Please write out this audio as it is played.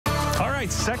All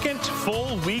right, second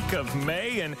full week of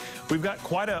May, and we've got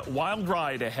quite a wild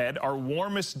ride ahead. Our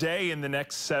warmest day in the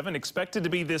next 7 expected to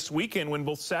be this weekend when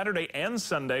both Saturday and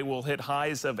Sunday will hit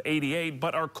highs of 88,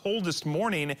 but our coldest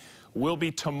morning will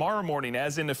be tomorrow morning,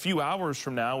 as in a few hours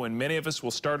from now, when many of us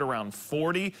will start around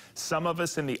 40, some of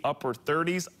us in the upper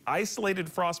 30s. Isolated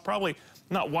frost, probably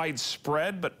not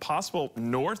widespread, but possible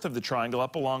north of the triangle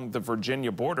up along the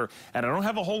Virginia border. And I don't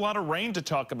have a whole lot of rain to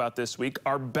talk about this week.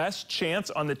 Our best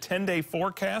chance on the 10-day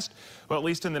forecast, well, at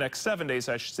least in the next 7 days,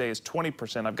 I should say, is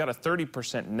 20%. I've got a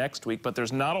 30% next week, but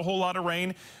there's not a whole lot of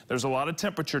rain. There's a lot of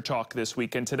temperature talk this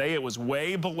week, and today it was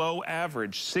way below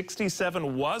average.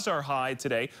 67 was our high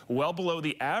today, well below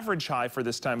the average high for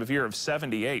this time of year of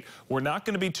 78. We're not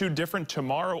going to be too different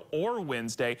tomorrow or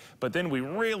Wednesday, but then we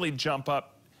really jump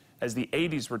up as the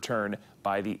 80s return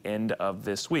by the end of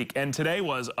this week. And today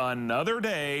was another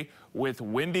day with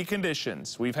windy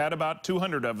conditions. We've had about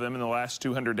 200 of them in the last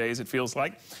 200 days, it feels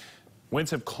like. Winds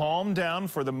have calmed down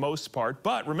for the most part,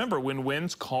 but remember, when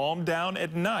winds calm down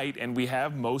at night and we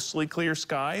have mostly clear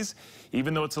skies,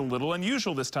 even though it's a little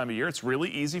unusual this time of year, it's really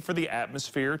easy for the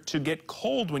atmosphere to get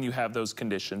cold when you have those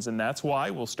conditions, and that's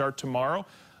why we'll start tomorrow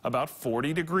about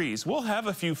 40 degrees. We'll have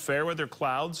a few fair weather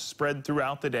clouds spread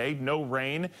throughout the day. No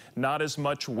rain, not as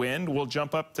much wind. We'll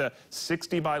jump up to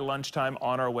 60 by lunchtime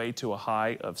on our way to a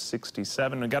high of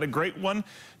 67. We've got a great one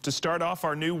to start off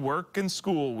our new work and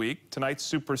school week. Tonight's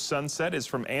super sunset is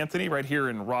from Anthony right here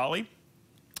in Raleigh.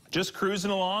 Just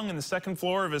cruising along in the second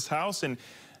floor of his house and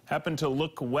happened to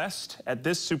look west at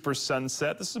this super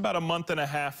sunset. This is about a month and a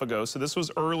half ago, so this was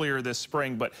earlier this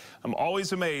spring, but I'm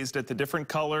always amazed at the different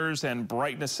colors and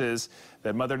brightnesses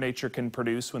that Mother Nature can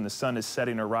produce when the sun is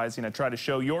setting or rising. I try to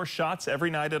show your shots every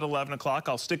night at 11 o'clock.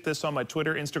 I'll stick this on my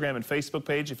Twitter, Instagram, and Facebook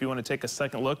page if you want to take a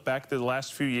second look back through the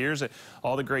last few years at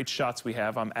all the great shots we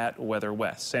have. I'm at Weather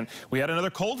West. And we had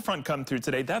another cold front come through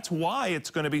today. That's why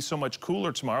it's going to be so much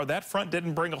cooler tomorrow. That front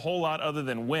didn't bring a whole lot other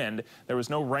than wind. There was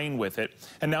no rain with it.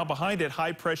 And now behind it,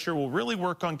 high pressure will really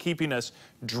work on keeping us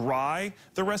dry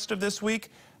the rest of this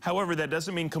week. However, that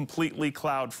doesn't mean completely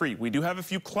cloud-free. We do have a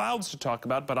few clouds to talk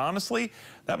about, but honestly,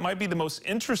 that might be the most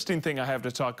interesting thing I have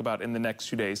to talk about in the next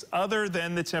few days, other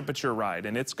than the temperature ride,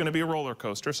 and it's going to be a roller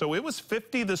coaster. So it was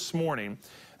 50 this morning.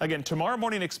 Again, tomorrow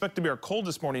morning, expect to be our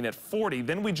coldest morning at 40.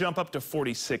 Then we jump up to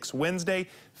 46 Wednesday,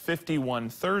 51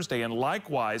 Thursday. And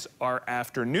likewise, our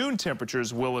afternoon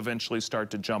temperatures will eventually start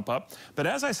to jump up. But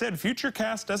as I said,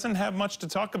 Futurecast doesn't have much to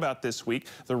talk about this week.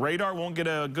 The radar won't get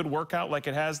a good workout like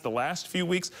it has the last few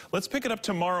weeks. Let's pick it up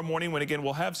tomorrow morning when, again,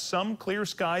 we'll have some clear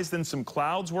skies, then some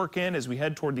clouds work in as we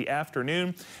head toward the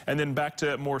afternoon, and then back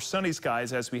to more sunny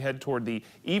skies as we head toward the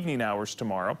evening hours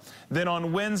tomorrow. Then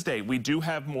on Wednesday, we do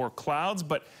have more clouds,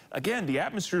 but again, the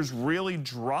atmosphere is really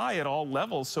dry at all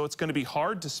levels, so it's going to be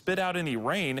hard to spit out any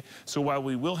rain. So while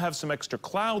we will have some extra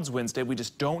clouds Wednesday, we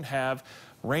just don't have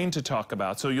rain to talk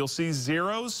about. So you'll see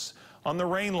zeros on the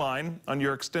rain line on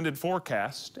your extended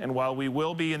forecast. And while we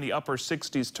will be in the upper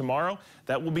 60s tomorrow,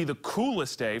 that will be the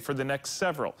coolest day for the next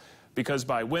several, because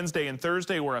by Wednesday and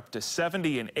Thursday, we're up to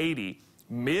 70 and 80.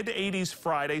 Mid-80s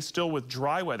Friday, still with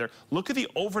dry weather. Look at the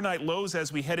overnight lows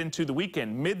as we head into the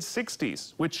weekend,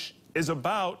 mid-60s, which is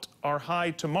about our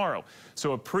high tomorrow.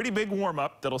 So a pretty big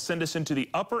warm-up that'll send us into the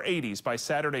upper 80s by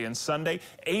Saturday and Sunday,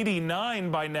 89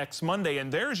 by next Monday,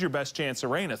 and there's your best chance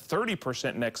of rain, a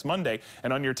 30% next Monday.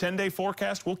 And on your 10-day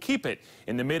forecast, we'll keep it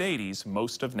in the mid-80s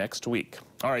most of next week.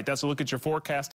 All right, that's a look at your forecast.